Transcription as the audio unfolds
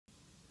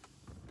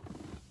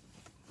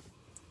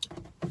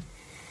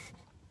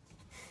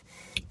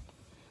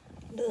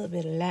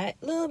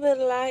little bit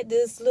of light,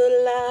 this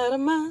little light of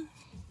mine.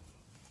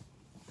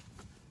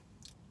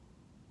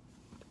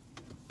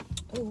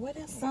 Oh, where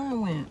that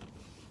sun went?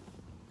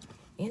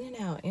 In and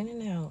out, in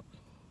and out,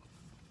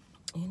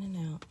 in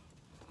and out.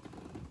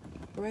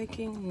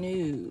 Breaking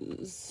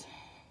news.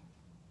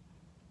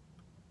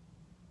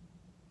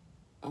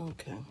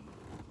 Okay.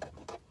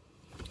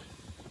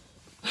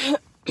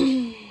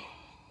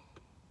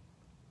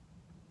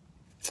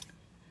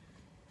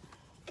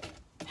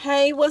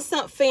 Hey, what's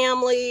up,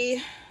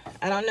 family?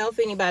 I don't know if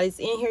anybody's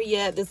in here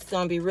yet. This is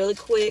going to be really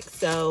quick,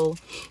 so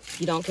if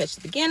you don't catch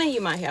the beginning,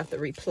 you might have to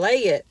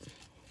replay it.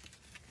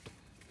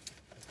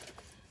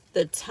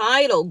 The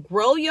title,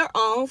 Grow Your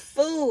Own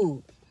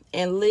Food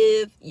and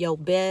Live Your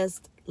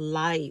Best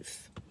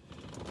Life.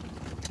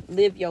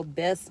 Live your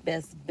best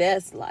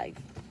life.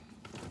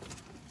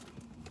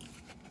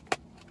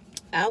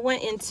 I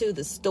went into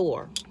the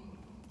store.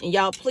 And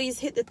y'all, please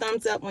hit the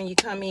thumbs up when you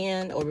come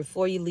in or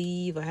before you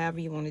leave or however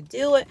you want to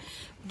do it.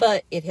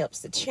 But it helps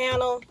the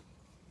channel.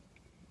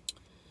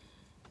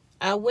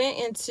 I went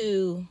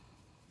into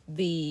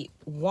the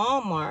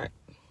Walmart.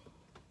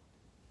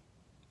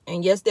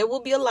 And yes, there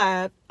will be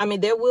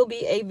there will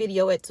be a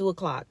video at 2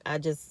 o'clock. I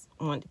just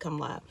wanted to come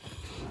live.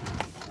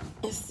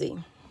 Let's see.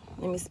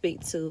 Let me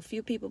speak to a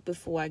few people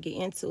before I get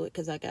into it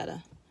because I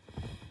gotta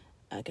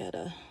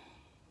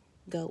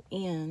go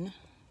in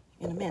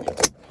a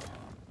minute.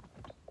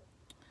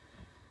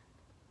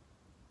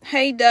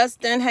 Hey,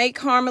 Dustin. Hey,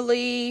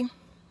 Carmelie.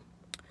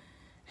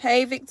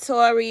 Hey,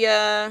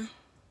 Victoria.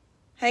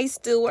 Hey,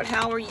 Stuart.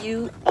 How are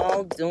you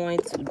all doing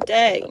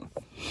today?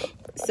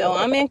 So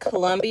I'm in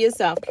Columbia,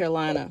 South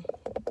Carolina.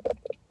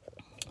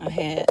 I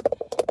had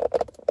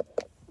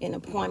an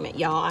appointment,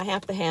 y'all. I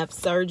have to have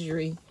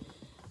surgery.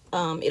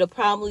 It'll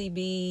probably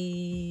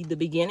be the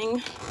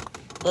beginning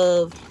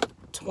of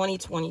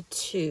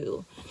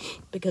 2022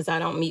 because I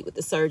don't meet with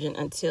the surgeon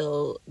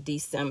until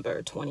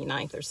December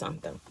 29th or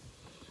something.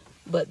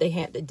 But they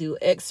had to do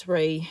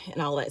x-ray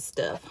and all that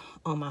stuff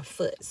on my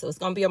foot. So it's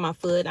going to be on my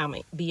foot. I'm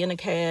going to be in a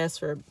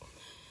cast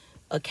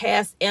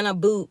and a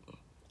boot.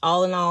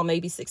 All in all,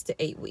 maybe 6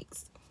 to 8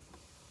 weeks.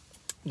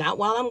 Not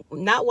while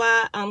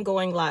I'm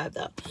going live,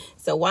 though.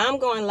 So why I'm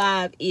going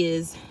live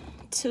is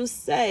to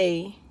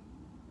say,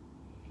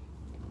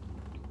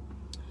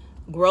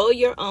 grow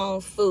your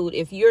own food.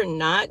 If you're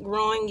not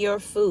growing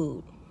your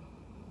food,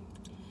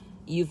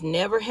 you've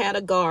never had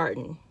a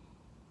garden,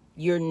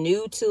 you're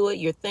new to it,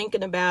 you're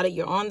thinking about it,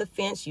 you're on the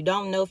fence, you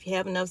don't know if you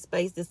have enough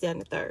space, this, that, and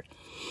the third.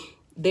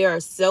 There are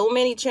so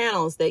many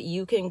channels that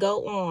you can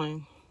go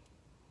on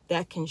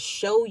that can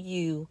show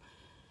you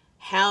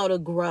how to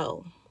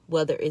grow,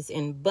 whether it's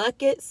in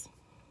buckets,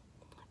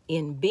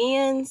 in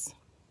bins,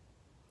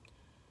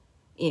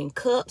 in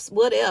cups,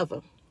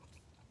 whatever.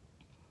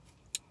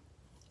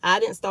 I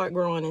didn't start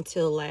growing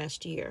until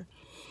last year.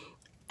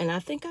 And I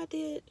think I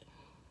did.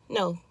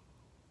 No.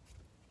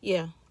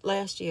 Yeah,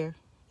 last year,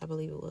 I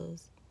believe it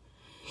was.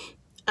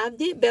 I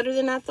did better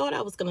than I thought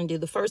I was going to do.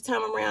 The first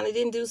time around, I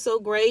didn't do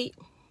so great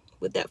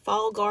with that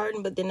fall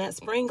garden, but then that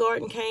spring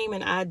garden came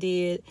and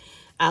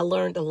I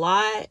learned a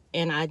lot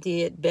and I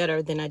did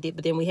better than I did.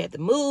 But then we had to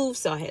move,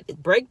 so I had to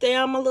break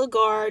down my little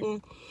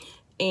garden.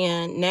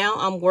 And now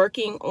I'm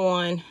working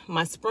on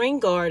my spring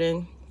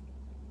garden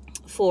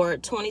for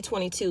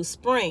 2022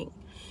 spring.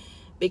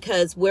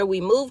 Because where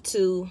we moved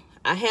to,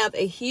 I have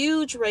a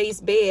huge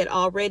raised bed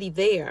already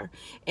there.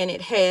 And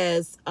it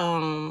has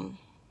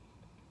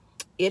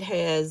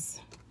it's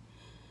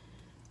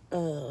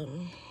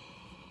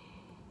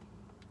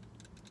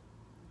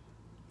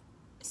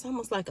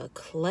almost like a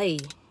clay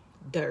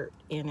dirt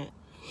in it.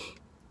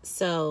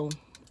 So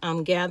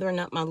I'm gathering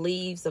up my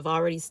leaves. I've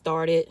already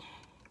started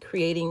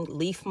creating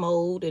leaf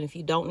mold, and if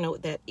you don't know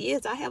what that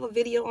is, I have a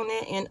video on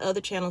that, and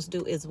other channels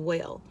do as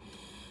well.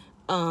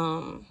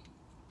 And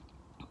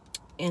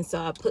so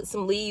I put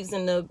some leaves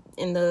in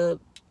the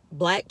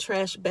black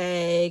trash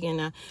bag, and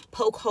I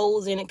poke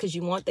holes in it because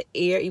you want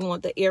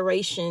the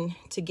aeration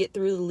to get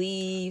through the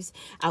leaves.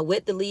 I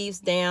wet the leaves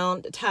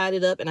down, tied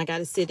it up, and I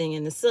got it sitting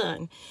in the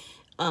sun.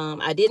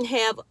 I didn't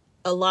have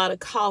a lot of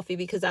coffee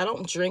because I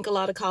don't drink a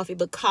lot of coffee,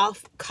 but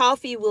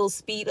coffee will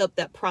speed up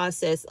that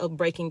process of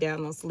breaking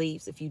down those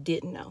leaves, if you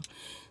didn't know.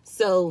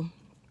 So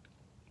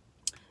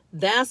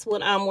that's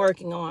what I'm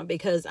working on,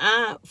 because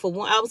I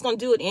was going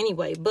to do it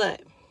anyway,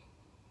 but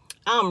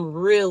I'm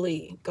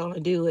really going to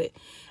do it.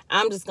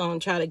 I'm just going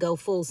to try to go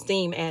full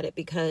steam at it,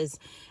 because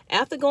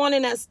after going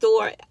in that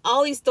store,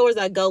 all these stores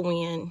I go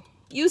in,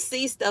 you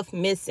see stuff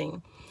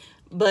missing.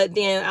 But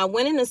then I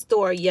went in the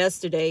store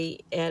yesterday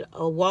at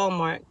a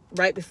Walmart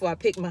right before I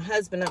picked my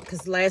husband up,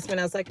 because last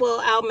minute I was like,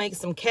 well, I'll make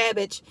some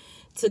cabbage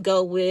to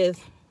go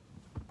with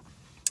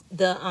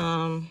the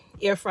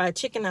air fried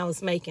chicken I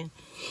was making.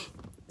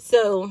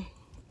 So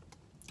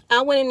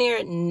I went in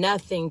there,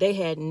 nothing. They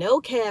had no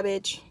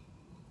cabbage.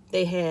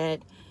 They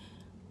had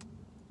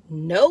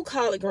no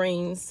collard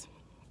greens.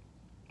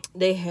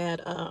 They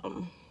had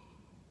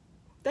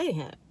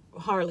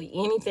hardly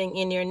anything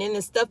in there. And then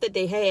the stuff that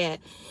they had.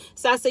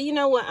 So I said, you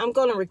know what? I'm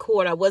going to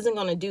record. I wasn't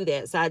going to do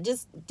that. So I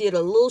just did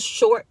a little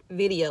short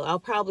video. I'll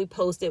probably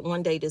post it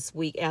one day this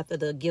week after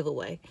the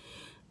giveaway.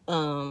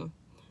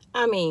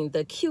 I mean,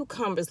 the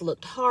cucumbers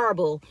looked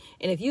horrible.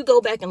 And if you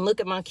go back and look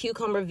at my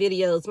cucumber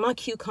videos, my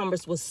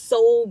cucumbers was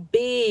so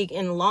big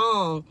and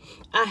long.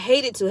 I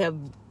hated to have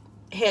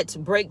had to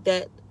break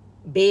that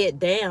bed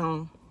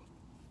down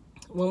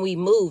when we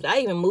moved. I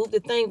even moved the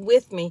thing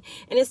with me,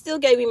 and it still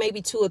gave me maybe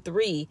 2 or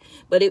 3,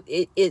 but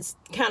it's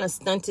kind of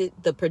stunted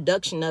the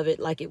production of it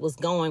like it was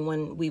going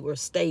when we were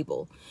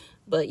stable.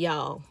 But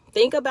y'all,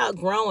 think about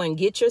growing.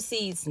 Get your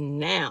seeds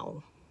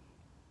now.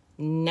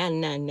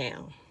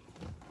 Now.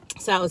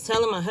 So I was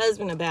telling my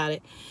husband about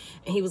it,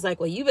 and he was like,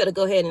 well, you better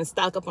go ahead and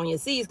stock up on your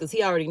seeds, because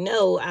he already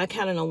know I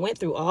kind of went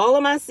through all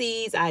of my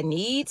seeds. I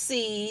need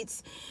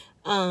seeds.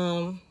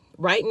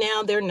 Right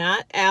now, they're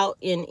not out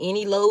in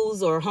any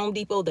Lowe's or Home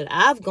Depot that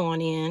I've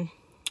gone in,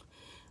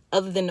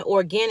 other than the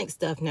organic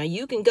stuff. Now,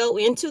 you can go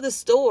into the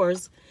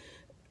stores,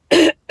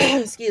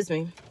 excuse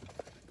me,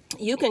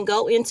 you can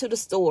go into the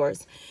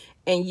stores,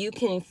 and you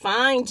can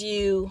find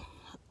you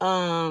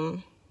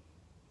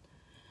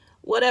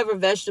whatever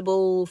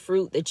vegetable,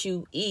 fruit that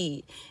you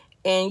eat,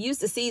 and use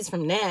the seeds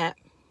from that.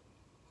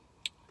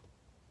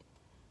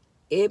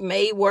 It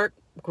may work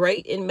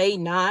great, it may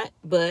not,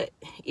 but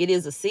it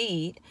is a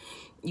seed.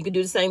 You can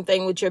do the same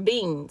thing with your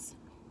beans.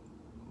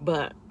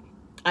 But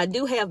I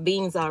do have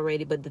beans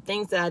already, but the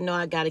things that I know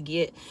I got to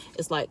get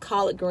is like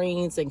collard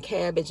greens and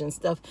cabbage and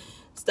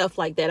stuff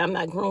like that. I'm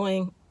not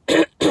growing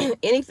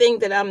anything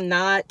that I'm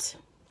not.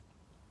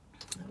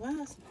 Why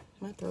is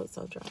my throat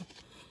so dry?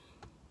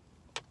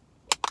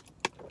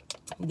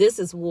 This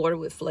is water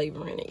with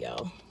flavor in it,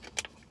 y'all.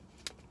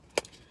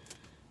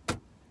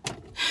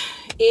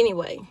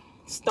 Anyway,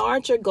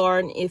 start your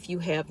garden if you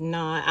have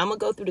not. I'm going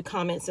to go through the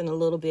comments in a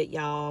little bit,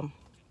 y'all.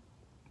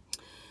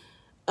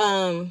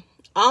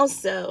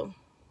 Also,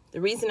 the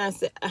reason I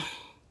said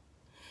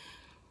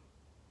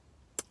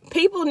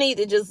people need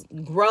to just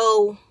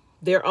grow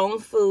their own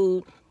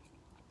food.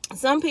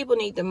 Some people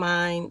need to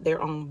mind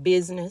their own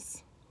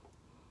business.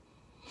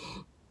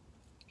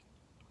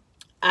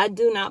 I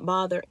do not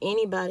bother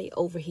anybody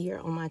over here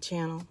on my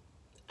channel.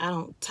 I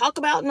don't talk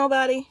about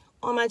nobody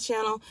on my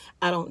channel.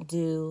 I don't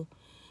do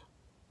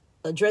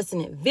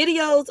addressing it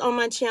videos on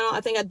my channel. I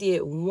think I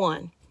did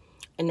one,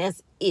 and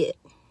that's it.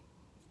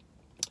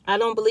 I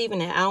don't believe in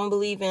that. I don't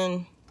believe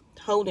in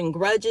holding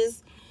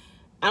grudges.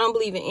 I don't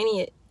believe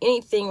in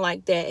anything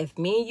like that. If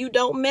me and you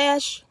don't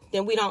mesh,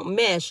 then we don't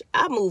mesh.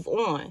 I move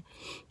on,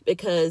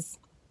 because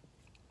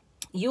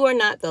you are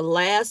not the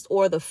last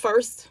or the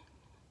first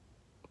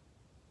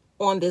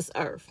on this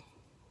earth.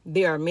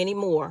 There are many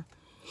more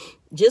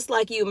just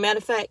like you. Matter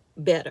of fact,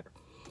 better.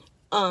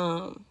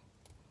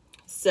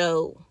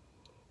 So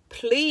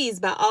please,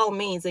 by all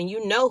means, and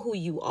you know who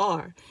you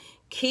are,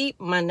 keep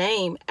my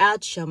name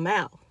out your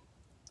mouth.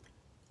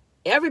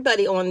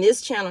 Everybody on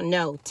this channel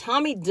know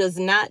Tommy does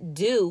not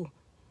do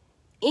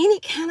any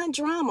kind of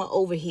drama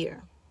over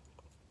here.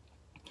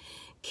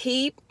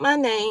 Keep my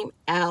name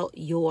out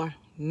your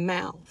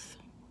mouth.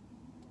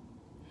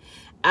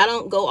 I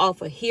don't go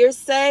off of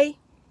hearsay,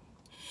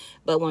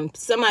 but when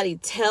somebody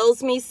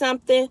tells me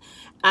something,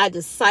 I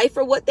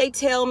decipher what they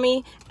tell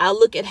me. I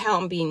look at how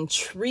I'm being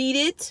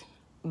treated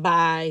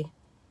by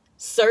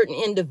certain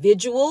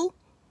individual,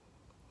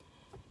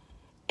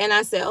 and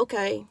I say,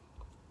 okay,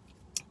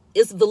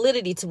 it's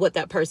validity to what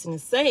that person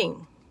is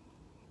saying,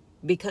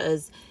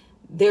 because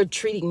they're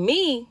treating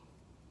me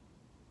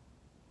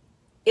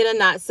in a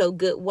not so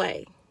good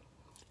way.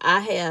 I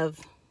have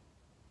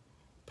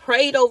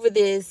prayed over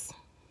this,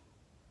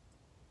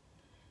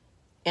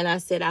 and I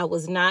said I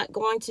was not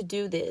going to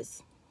do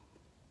this,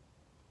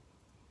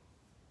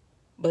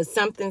 but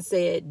something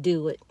said,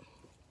 do it.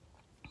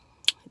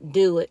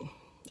 Do it.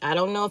 I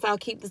don't know if I'll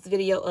keep this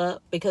video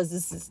up, because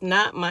this is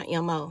not my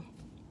MO.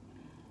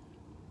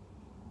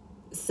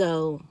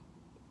 So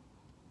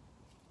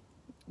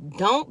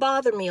don't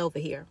bother me over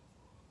here.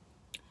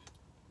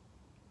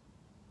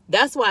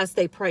 That's why I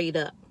stay prayed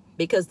up,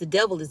 because the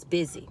devil is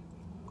busy.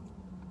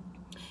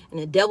 And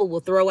the devil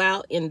will throw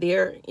out in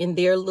their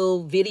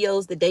little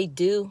videos that they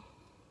do,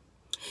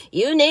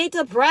 you need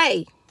to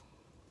pray.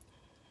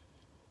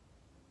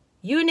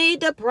 You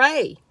need to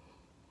pray.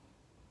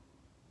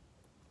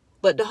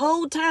 But the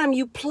whole time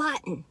you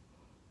plotting,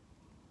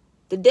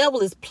 the devil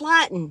is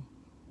plotting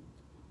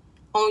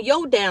on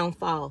your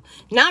downfall,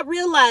 not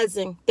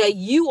realizing that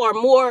you are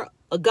more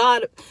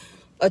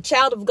a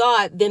child of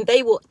God than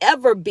they will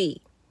ever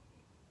be.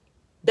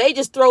 They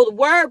just throw the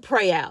word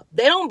pray out.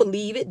 They don't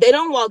believe it. They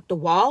don't walk the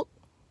walk.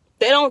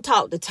 They don't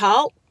talk the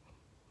talk.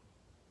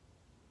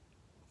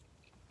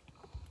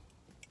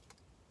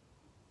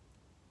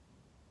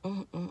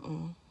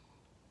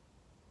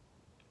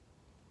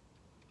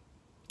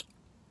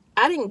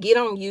 I didn't get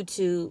on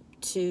YouTube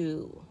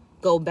to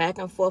go back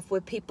and forth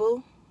with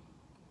people.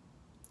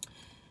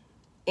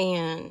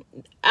 And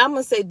I'm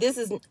going to say, this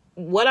is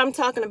what I'm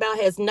talking about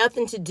has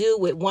nothing to do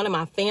with one of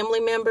my family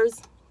members.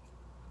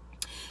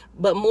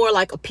 but more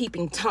like a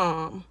peeping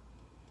Tom,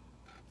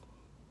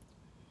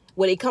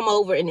 where they come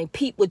over and they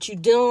peep what you're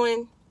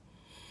doing,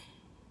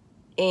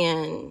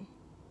 and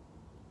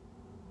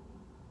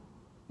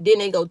then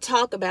they go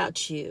talk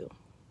about you.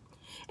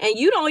 And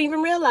you don't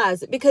even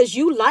realize it because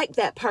you like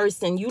that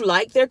person. You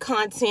like their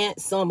content,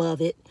 some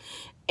of it.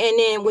 And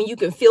then when you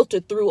can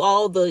filter through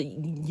all the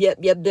yep,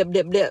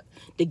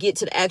 to get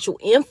to the actual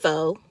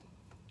info,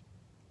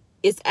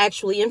 it's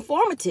actually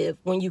informative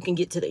when you can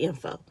get to the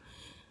info.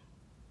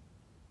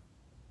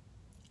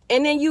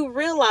 And then you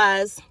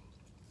realize,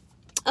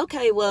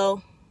 okay,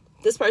 well,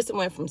 this person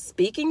went from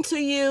speaking to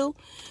you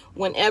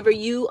whenever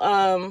you,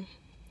 okay,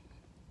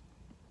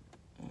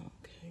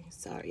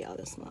 sorry, y'all,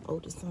 that's my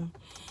oldest son,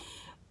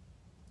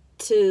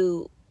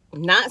 to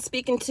not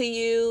speaking to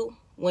you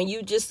when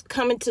you just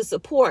coming to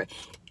support.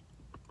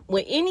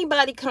 When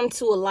anybody come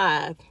to a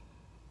live,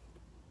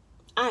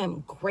 I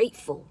am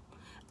grateful.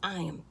 I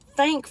am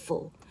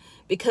thankful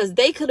because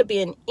they could have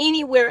been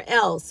anywhere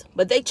else,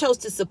 but they chose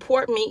to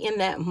support me in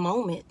that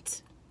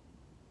moment.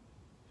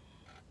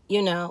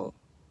 You know,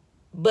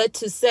 but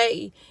to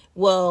say,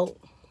 well,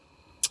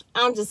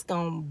 I'm just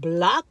going to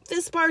block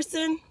this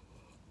person.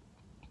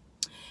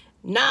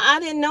 Nah, I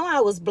didn't know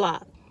I was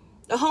blocked.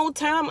 The whole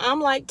time I'm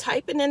like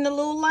typing in the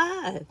little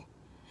live.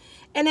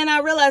 And then I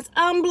realized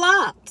I'm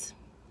blocked.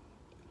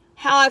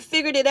 How I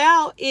figured it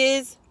out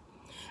is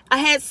I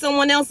had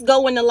someone else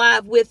go in the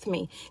live with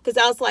me. Because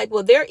I was like,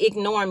 well, they're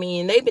ignoring me.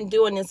 And they've been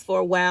doing this for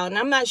a while. And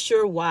I'm not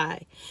sure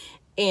why.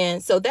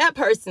 And so that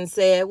person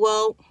said,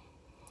 well,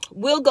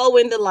 we'll go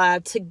in the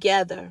live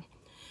together.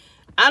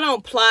 I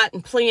don't plot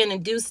and plan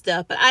and do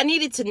stuff. But I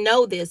needed to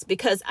know this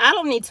because I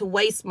don't need to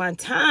waste my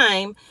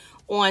time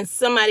on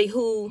somebody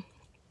who...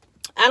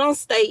 I don't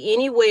stay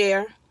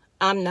anywhere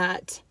I'm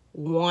not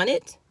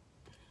wanted,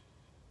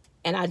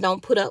 and I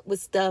don't put up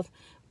with stuff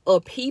or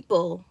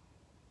people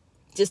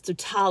just to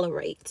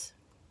tolerate,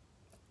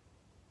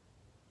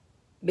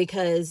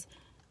 because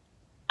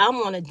I'm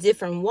on a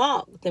different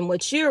walk than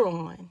what you're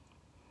on.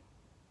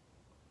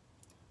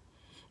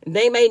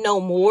 They may know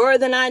more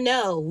than I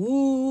know.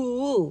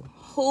 Ooh,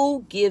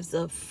 who gives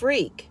a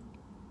freak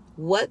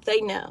what they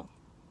know?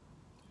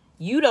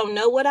 You don't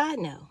know what I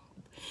know.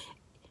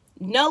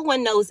 No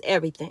one knows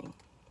everything,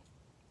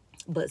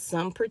 but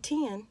some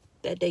pretend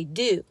that they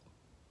do.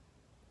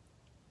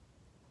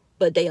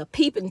 But they are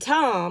peeping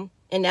Tom,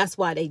 and that's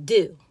why they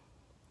do.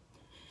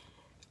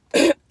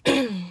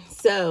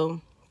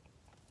 So,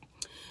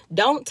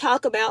 don't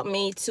talk about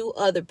me to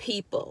other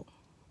people.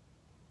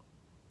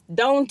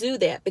 Don't do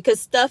that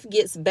because stuff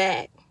gets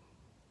back.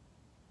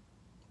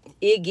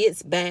 It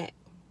gets back.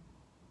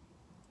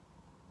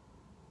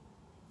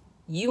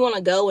 You want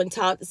to go and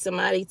talk to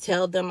somebody,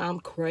 tell them I'm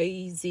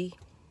crazy.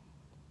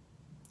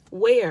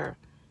 Where?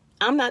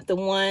 I'm not the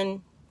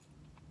one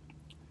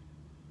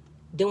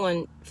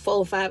doing 4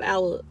 or 5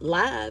 hour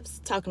lives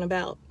talking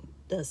about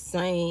the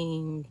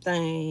same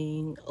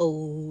thing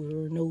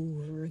over and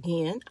over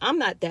again. I'm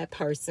not that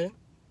person.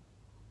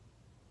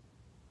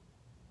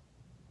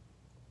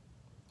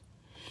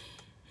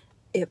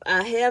 If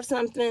I have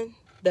something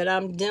that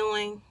I'm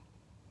doing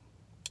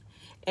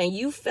and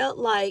you felt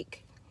like,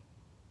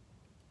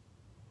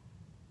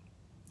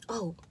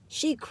 oh,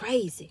 she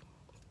crazy,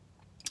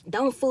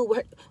 don't fool with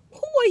her.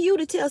 Who are you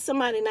to tell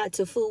somebody not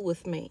to fool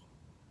with me?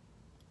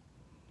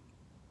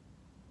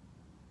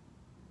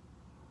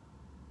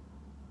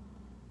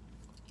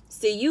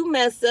 See, you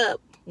mess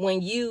up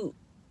when you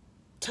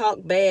talk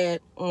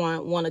bad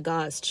on one of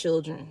God's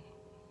children.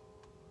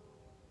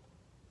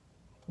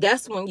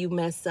 That's when you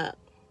mess up.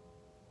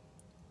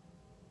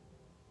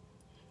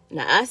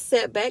 Now, I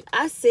sat back,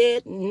 I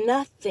said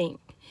nothing.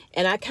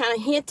 And I kind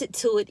of hinted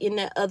to it in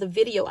that other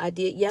video I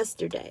did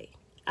yesterday.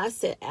 I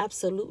said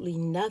absolutely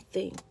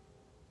nothing.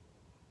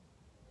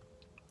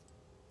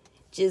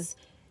 Just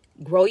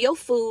grow your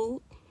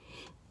food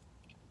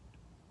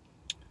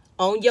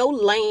on your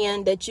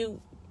land that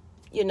you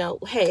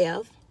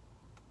have.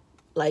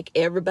 Like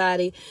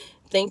everybody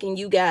thinking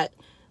you got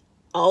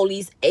all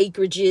these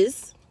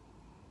acreages.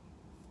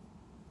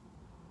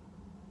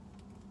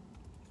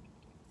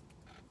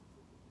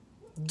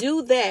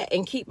 Do that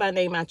and keep my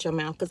name out your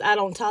mouth, because I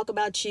don't talk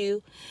about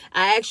you.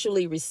 I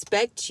actually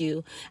respect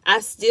you. I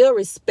still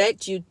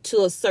respect you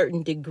to a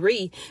certain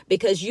degree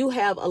because you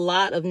have a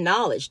lot of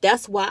knowledge.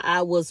 That's why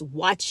I was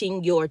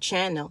watching your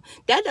channel.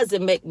 That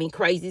doesn't make me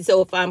crazy.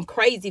 So if I'm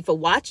crazy for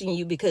watching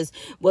you because,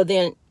 well,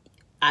 then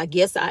I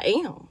guess I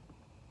am.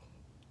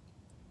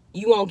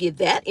 You won't get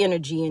that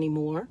energy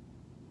anymore.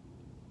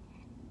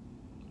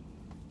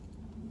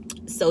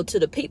 So to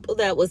the people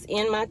that was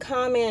in my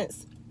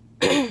comments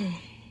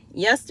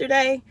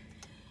yesterday,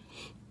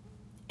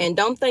 and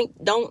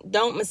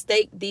don't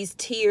mistake these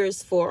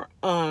tears for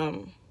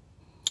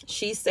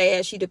she's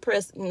sad, she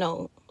depressed.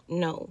 No.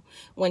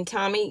 When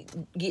Tommy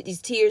get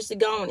these tears to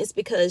go on, it's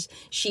because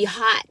she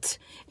hot.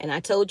 And I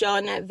told y'all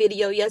in that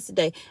video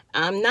yesterday,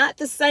 I'm not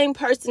the same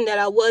person that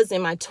I was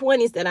in my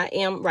 20s that I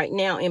am right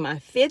now in my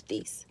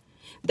 50s.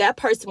 That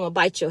person will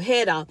bite your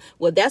head off.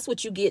 Well, that's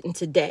what you getting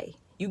today.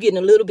 You getting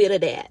a little bit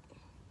of that.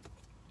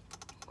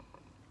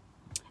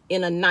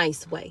 in a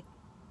nice way.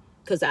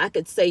 Because I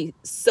could say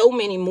so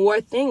many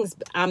more things,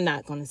 but I'm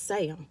not going to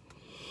say them.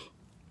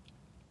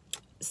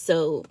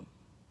 So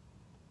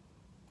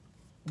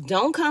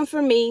don't come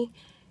for me.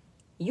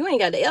 You ain't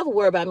got to ever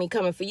worry about me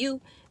coming for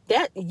you.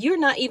 That you're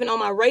not even on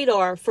my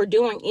radar for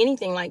doing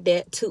anything like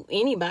that to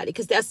anybody,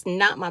 because that's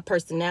not my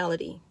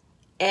personality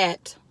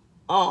at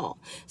all.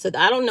 So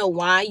I don't know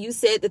why you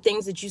said the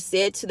things that you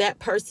said to that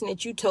person,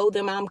 that you told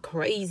them I'm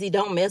crazy,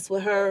 don't mess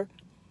with her.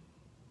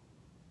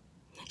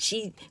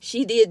 She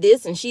did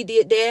this and she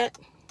did that.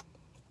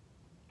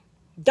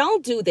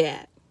 Don't do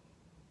that.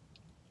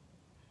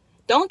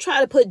 Don't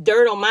try to put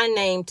dirt on my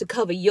name to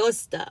cover your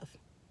stuff.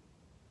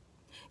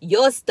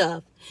 Your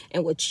stuff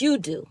and what you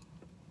do.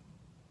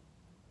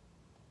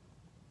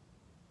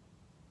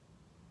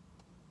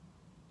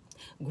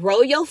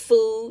 Grow your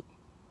food.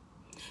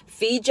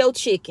 Feed your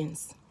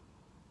chickens.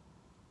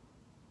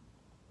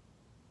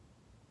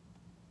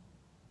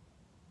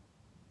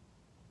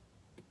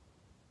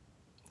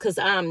 Because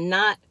I'm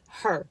not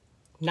her.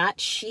 Not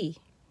she.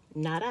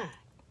 Not I.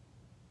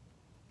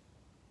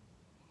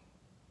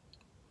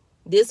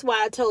 This is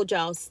why I told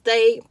y'all,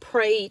 stay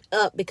prayed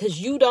up. Because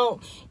you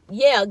don't,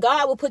 yeah,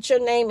 God will put your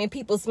name in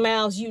people's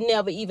mouths you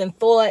never even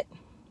thought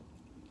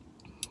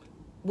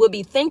would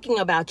be thinking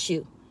about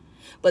you.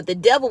 But the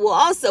devil will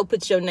also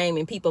put your name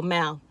in people's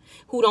mouth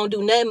who don't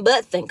do nothing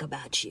but think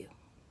about you.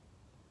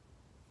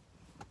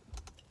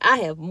 I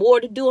have more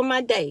to do in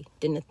my day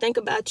than to think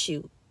about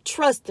you.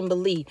 Trust and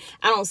believe.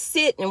 I don't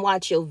sit and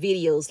watch your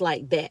videos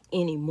like that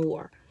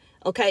anymore.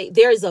 Okay,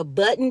 there's a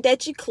button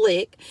that you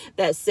click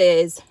that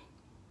says,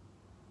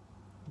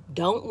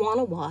 don't want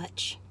to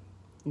watch,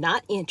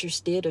 not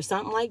interested, or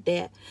something like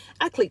that.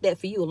 I clicked that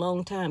for you a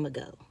long time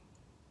ago.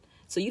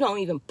 So you don't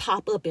even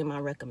pop up in my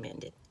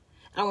recommended.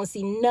 I don't want to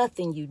see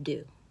nothing you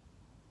do.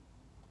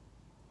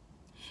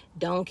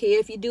 Don't care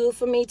if you do it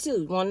for me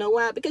too. Want to know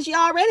why? Because you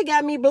already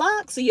got me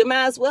blocked. So you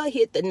might as well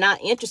hit the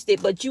not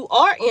interested. But you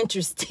are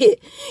interested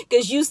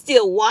because you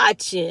still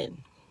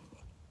watching.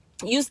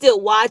 You still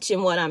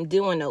watching what I'm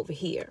doing over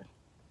here.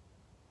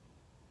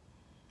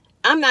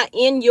 I'm not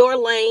in your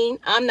lane.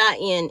 I'm not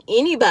in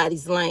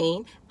anybody's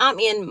lane. I'm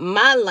in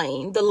my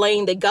lane, the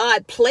lane that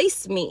God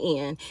placed me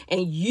in.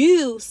 And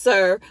you,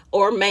 sir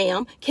or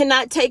ma'am,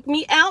 cannot take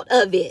me out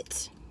of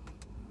it.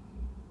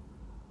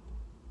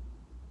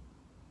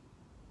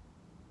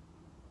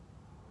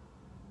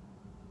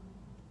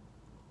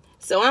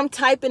 So I'm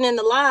typing in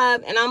the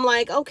live and I'm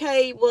like,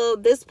 okay, well,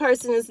 this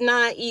person is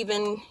not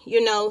even,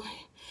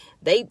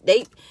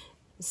 they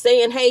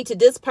saying hey to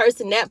this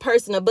person, that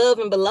person above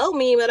and below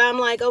me. But I'm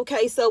like,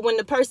 okay, so when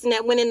the person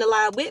that went in the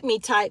live with me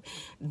typed,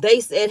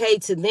 they said hey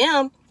to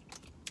them,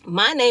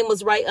 my name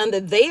was right under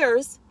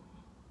theirs.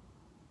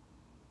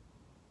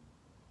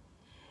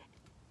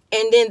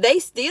 And then they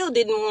still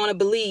didn't want to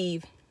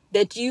believe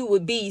that you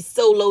would be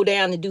so low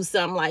down to do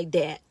something like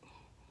that.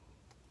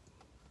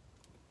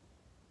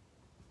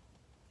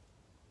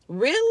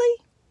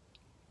 Really?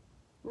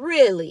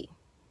 Really?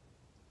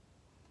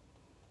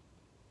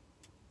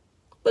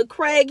 But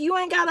Craig, you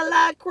ain't got to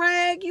lie,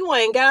 Craig. You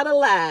ain't got to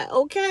lie,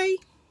 okay?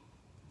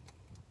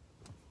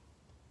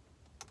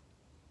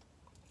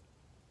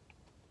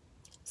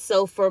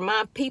 So for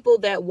my people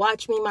that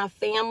watch me, my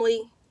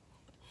family,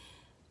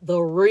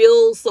 the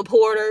real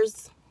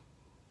supporters,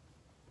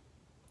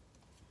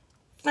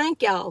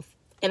 thank y'all.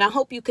 And I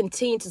hope you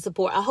continue to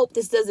support. I hope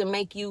this doesn't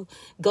make you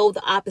go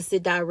the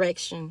opposite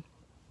direction.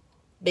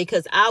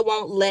 Because I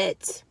won't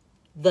let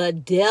the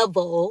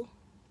devil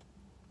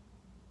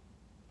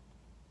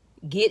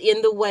get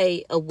in the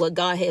way of what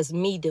God has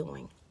me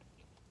doing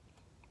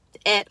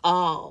at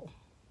all.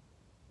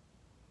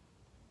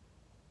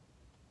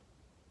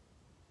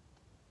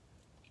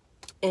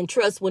 And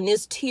trust, when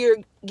this tear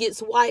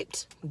gets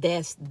wiped,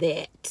 that's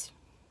that.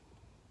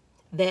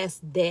 That's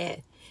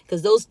that.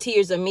 Because those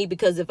tears are me,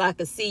 because if I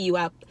could see you,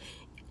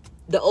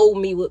 the old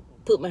me would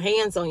put my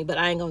hands on you, but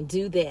I ain't going to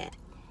do that.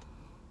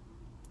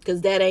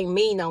 Because that ain't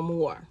me no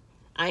more.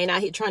 I ain't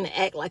out here trying to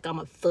act like I'm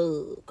a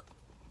thug.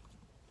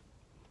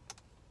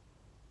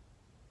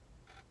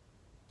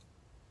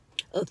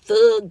 A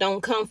thug don't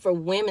come for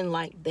women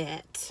like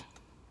that.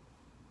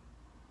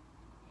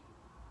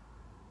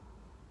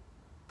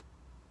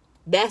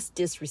 That's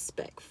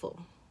disrespectful.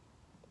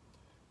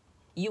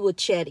 You a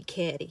chatty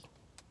catty.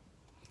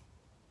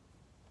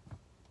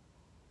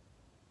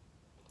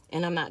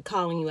 And I'm not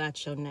calling you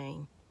out your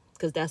name,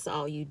 because that's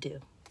all you do.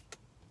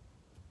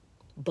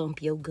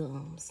 Bump your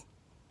gums.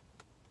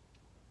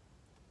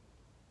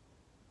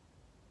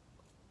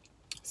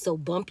 So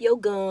bump your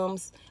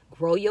gums,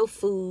 grow your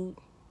food.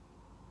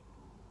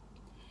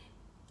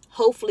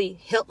 Hopefully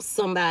help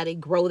somebody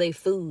grow their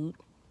food.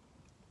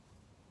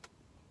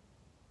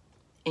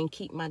 And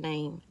keep my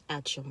name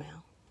out your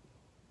mouth.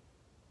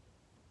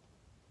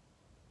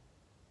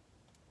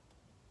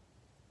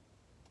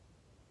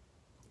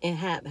 And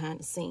hide behind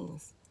the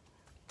scenes.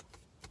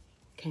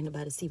 Can't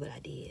nobody see what I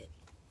did.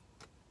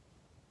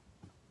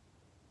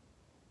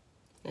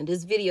 And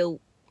this video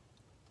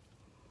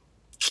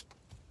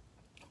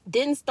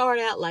didn't start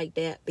out like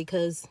that,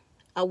 because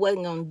I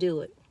wasn't going to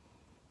do it.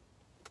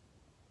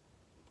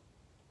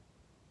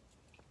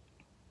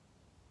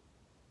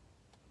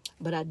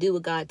 But I do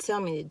what God tell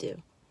me to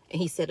do.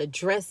 And he said,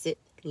 address it,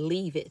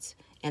 leave it,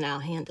 and I'll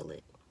handle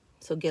it.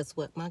 So guess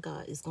what? My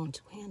God is going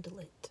to handle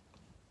it.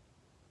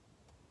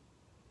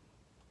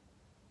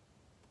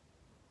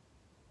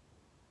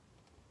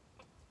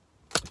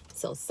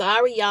 So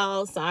sorry,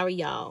 y'all. Sorry,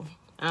 y'all.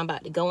 I'm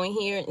about to go in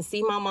here and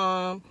see my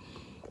mom.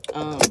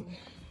 Let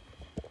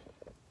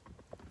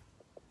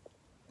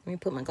me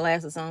put my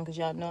glasses on because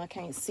y'all know I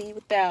can't see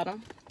without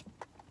them.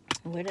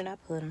 Where did I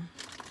put them?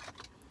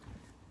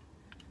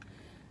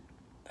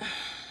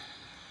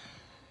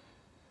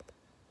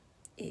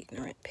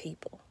 Ignorant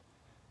people.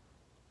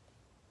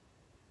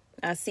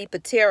 I see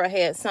Patera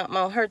had something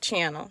on her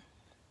channel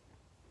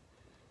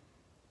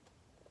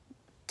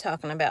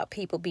talking about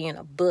people being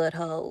a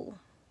butthole.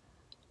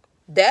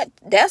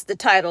 That's the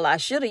title I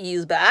should have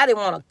used, but I didn't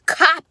want to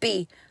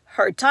copy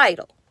her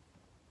title.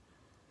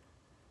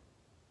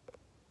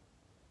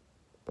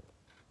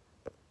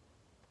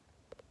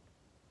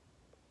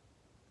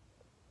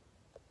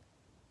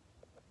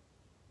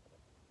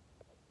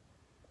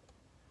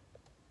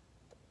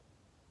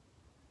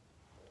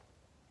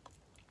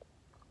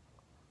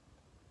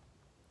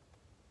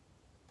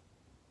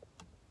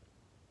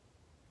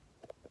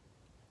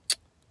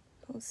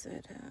 Who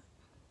said that?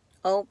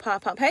 Oh,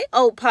 Pop Pop. Hey,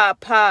 oh,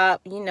 Pop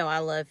Pop. You know I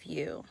love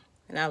you.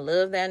 And I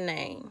love that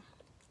name.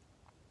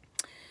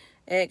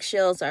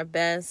 Eggshells are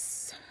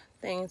best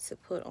thing to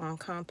put on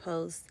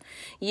compost.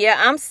 Yeah,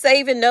 I'm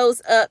saving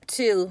those up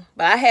too.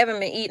 But I haven't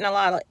been eating a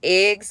lot of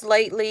eggs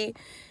lately.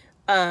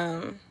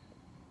 I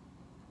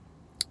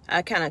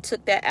kind of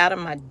took that out of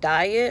my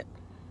diet.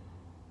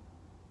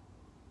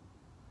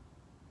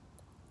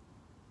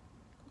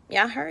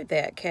 Yeah, I heard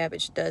that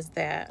cabbage does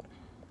that.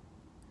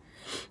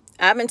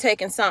 I've been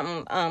taking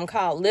something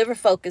called Liver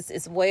Focus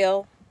as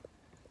well.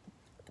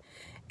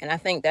 And I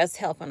think that's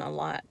helping a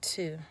lot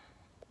too.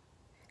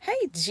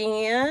 Hey,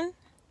 Jen.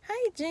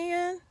 Hey,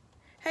 Jen.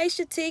 Hey,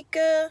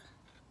 Shatika.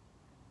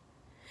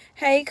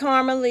 Hey,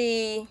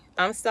 Carmelie.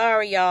 I'm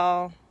sorry,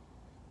 y'all.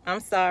 I'm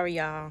sorry,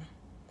 y'all.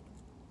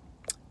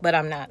 But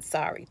I'm not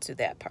sorry to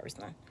that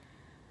person.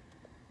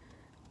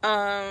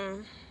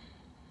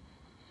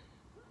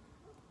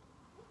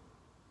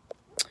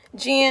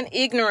 Jen,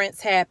 ignorance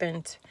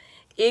happened.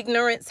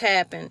 Ignorance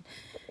happened.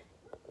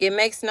 It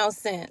makes no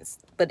sense,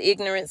 but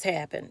ignorance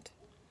happened.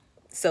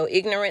 So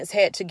ignorance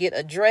had to get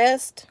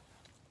addressed.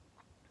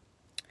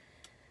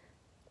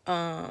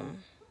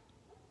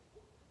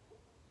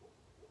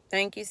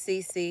 Thank you,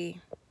 Cece.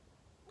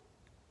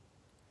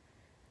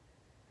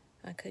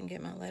 I couldn't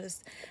get my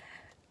lettuce.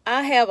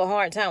 I have a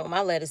hard time with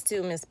my lettuce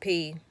too, Miss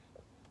P.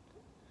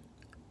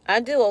 I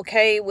do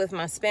okay with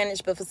my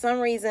spinach, but for some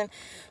reason,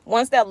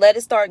 once that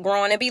lettuce start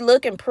growing, it be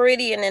looking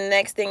pretty, and then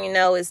next thing you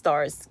know, it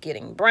starts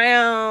getting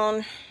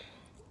brown.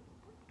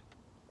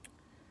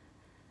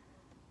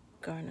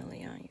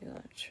 Garnelli on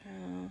your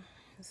channel.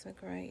 It's a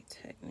great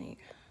technique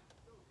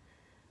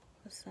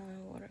for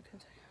selling water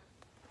container.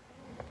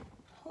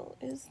 Who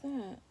is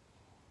that?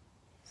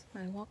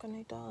 Somebody walking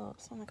their dog.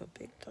 Sound like a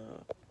big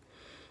dog.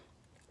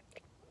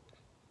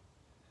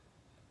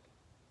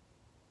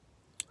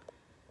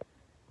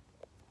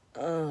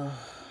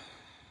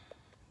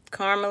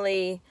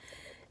 Carmelie,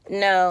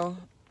 no,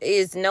 it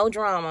is no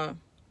drama.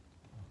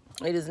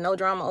 It is no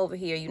drama over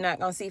here. You're not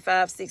going to see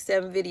 5, 6,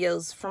 7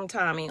 videos from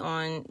Tommy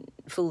on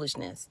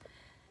foolishness.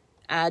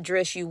 I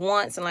address you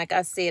once, and like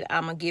I said,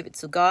 I'm going to give it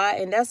to God,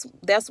 and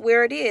that's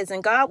where it is.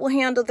 And God will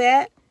handle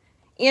that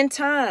in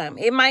time.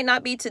 It might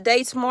not be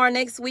today, tomorrow,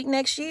 next week,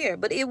 next year,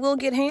 but it will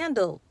get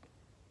handled.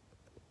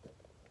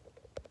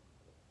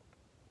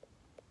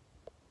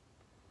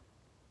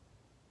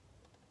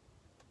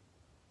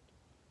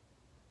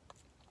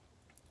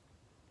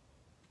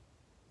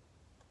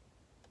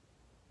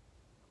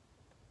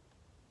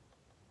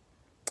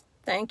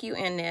 Thank you,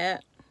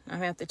 Annette. I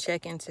have to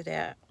check into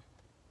that.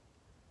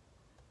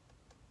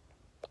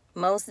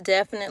 Most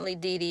definitely,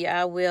 Dee Dee,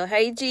 I will.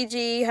 Hey,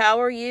 Gigi, how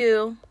are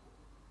you?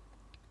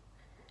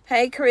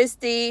 Hey,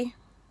 Christy.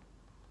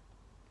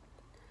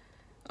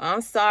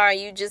 I'm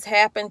sorry, you just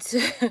happened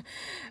to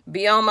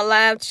be on my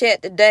live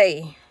chat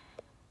today.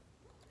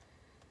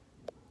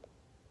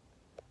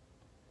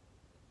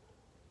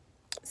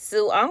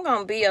 Sue, I'm going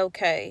to be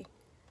okay.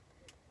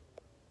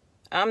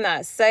 I'm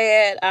not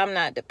sad. I'm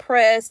not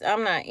depressed.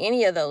 I'm not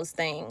any of those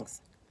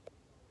things.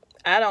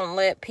 I don't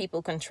let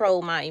people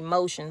control my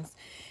emotions.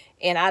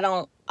 And I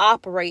don't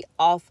operate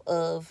off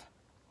of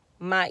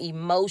my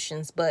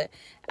emotions. But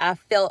I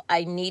felt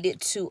I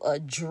needed to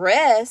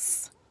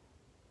address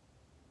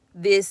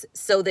this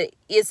so that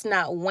it's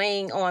not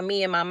weighing on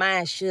me in my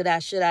mind. Should I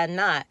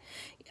not?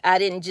 I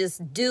didn't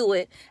just do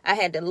it. I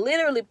had to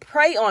literally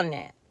pray on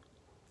that.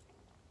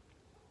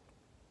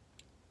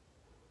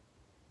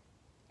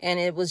 And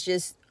it was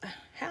just,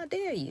 how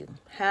dare you?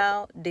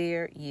 How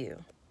dare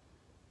you?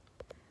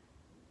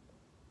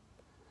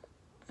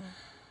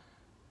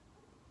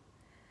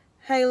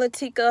 Hey,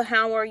 Latika,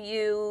 how are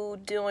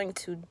you doing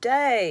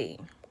today?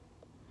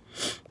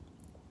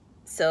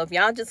 So if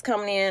y'all just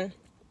coming in,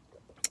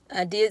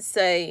 I did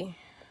say,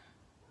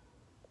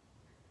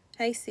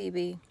 hey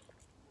CB,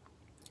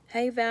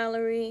 hey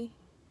Valerie,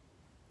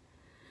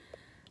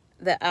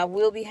 that I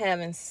will be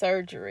having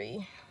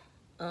surgery.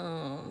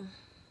 Hold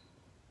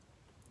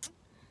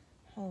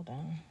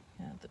on,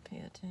 I have to pay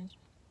attention.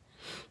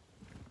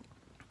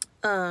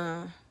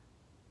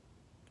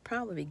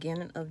 Probably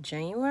beginning of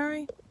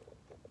January.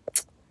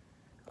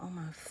 On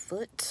my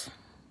foot.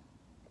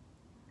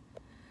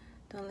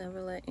 Don't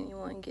ever let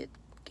anyone get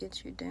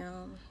you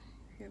down.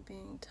 If you're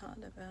being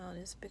talked about,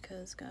 it's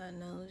because God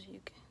knows you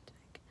can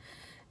take it.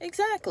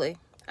 Exactly.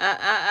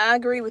 I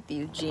agree with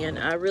you, Jen.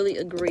 I really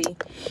agree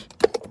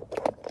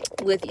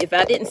with you. If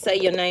I didn't say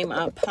your name,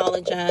 I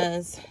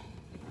apologize.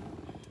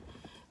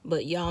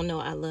 But y'all know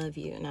I love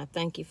you, and I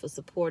thank you for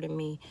supporting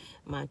me.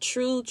 My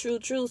true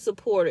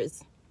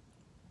supporters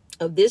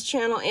of this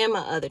channel and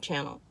my other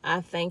channel.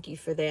 I thank you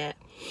for that.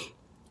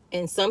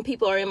 And some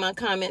people are in my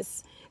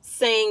comments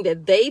saying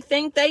that they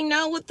think they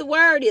know what the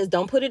word is.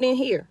 Don't put it in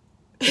here.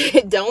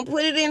 Don't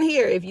put it in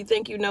here if you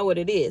think you know what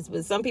it is.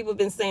 But some people have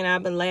been saying,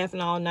 I've been laughing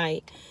all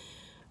night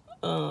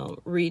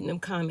reading them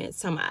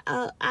comments.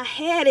 I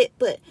had it,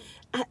 but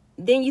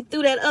then you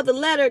threw that other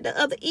letter, the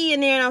other E in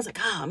there, and I was like,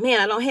 oh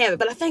man, I don't have it,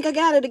 but I think I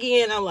got it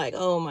again. I'm like,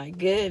 oh my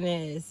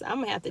goodness,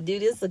 I'm gonna have to do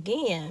this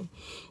again.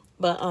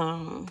 But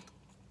I'll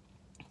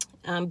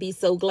be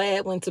so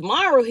glad when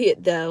tomorrow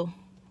hit, though,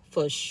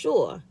 for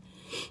sure.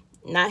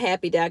 Not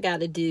happy that I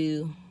got to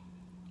do,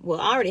 well,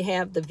 I already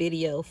have the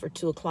video for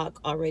 2 o'clock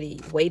already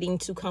waiting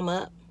to come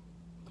up.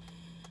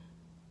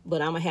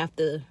 But I'm going to have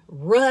to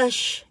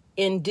rush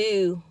and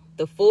do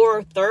the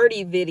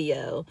 4:30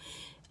 video,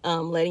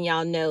 letting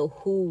y'all know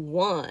who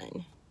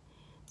won.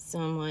 So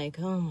I'm like,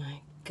 oh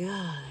my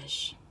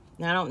gosh.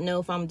 Now, I don't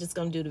know if I'm just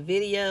going to do the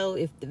video.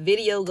 If the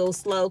video goes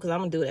slow, because I'm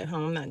going to do it at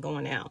home. I'm not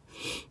going out.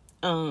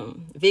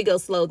 If it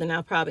goes slow, then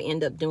I'll probably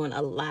end up doing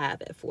a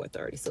live at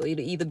 4:30. So it'll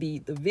either be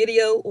the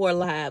video or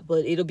live,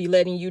 but it'll be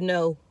letting you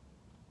know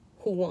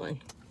who won.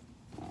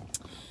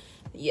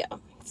 Yeah,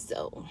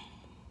 so.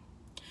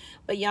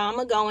 But yeah, I'm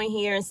going to go in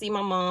here and see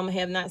my mom. I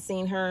have not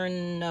seen her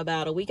in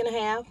about a week and a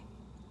half,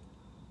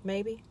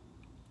 maybe.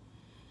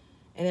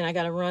 And then I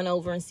got to run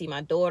over and see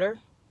my daughter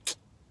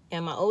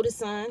and my oldest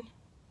son.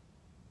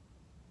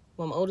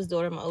 Well, my oldest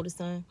daughter and my oldest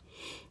son.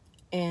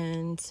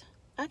 And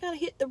I gotta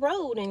hit the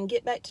road and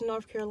get back to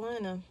North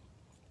Carolina.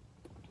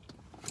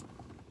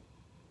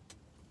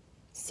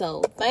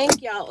 So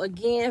thank y'all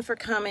again for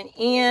coming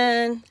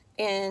in,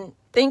 and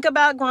think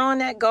about growing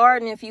that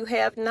garden if you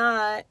have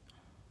not.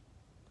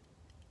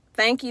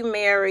 Thank you,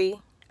 Mary.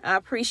 I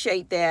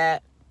appreciate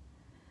that.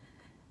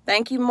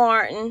 Thank you,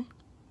 Martin.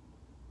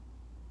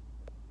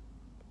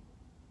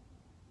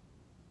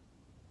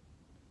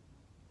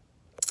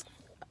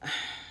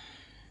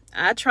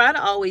 I try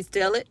to always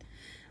tell it.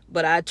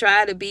 But I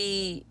try to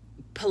be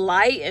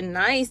polite and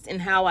nice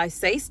in how I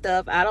say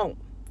stuff. I don't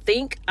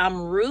think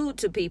I'm rude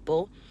to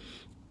people.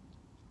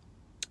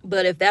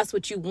 But if that's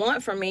what you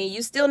want from me,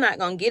 you're still not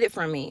going to get it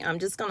from me. I'm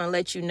just going to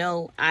let you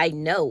know I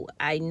know.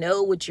 I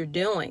know what you're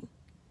doing.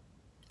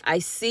 I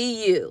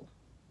see you.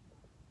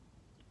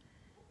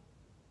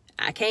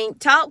 I can't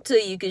talk to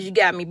you because you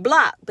got me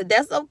blocked. But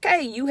that's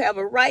okay. You have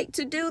a right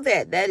to do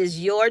that. That is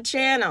your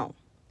channel.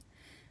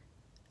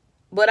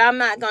 But I'm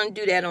not going to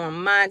do that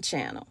on my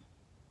channel.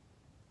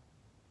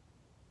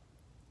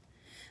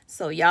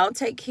 So y'all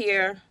take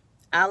care.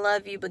 I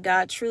love you, but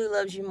God truly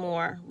loves you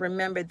more.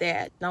 Remember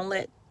that. Don't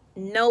let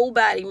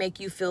nobody make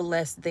you feel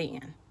less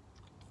than.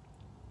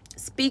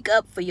 Speak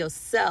up for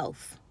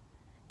yourself,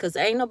 because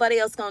ain't nobody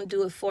else going to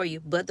do it for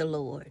you but the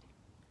Lord.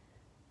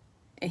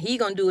 And he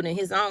going to do it in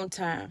his own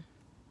time.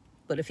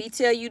 But if he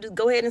tell you to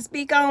go ahead and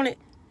speak on it,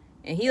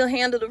 and he'll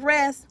handle the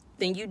rest,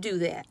 then you do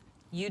that.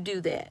 You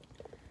do that.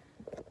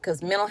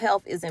 Because mental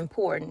health is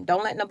important.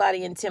 Don't let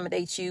nobody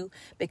intimidate you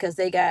because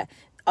they got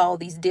all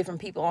these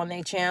different people on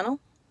their channel.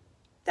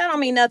 That don't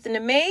mean nothing to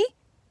me.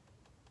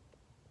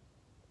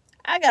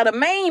 I got a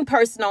main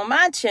person on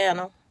my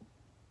channel.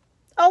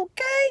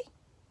 Okay.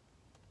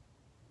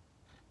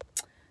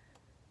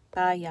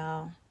 Bye,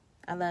 y'all.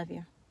 I love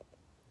you.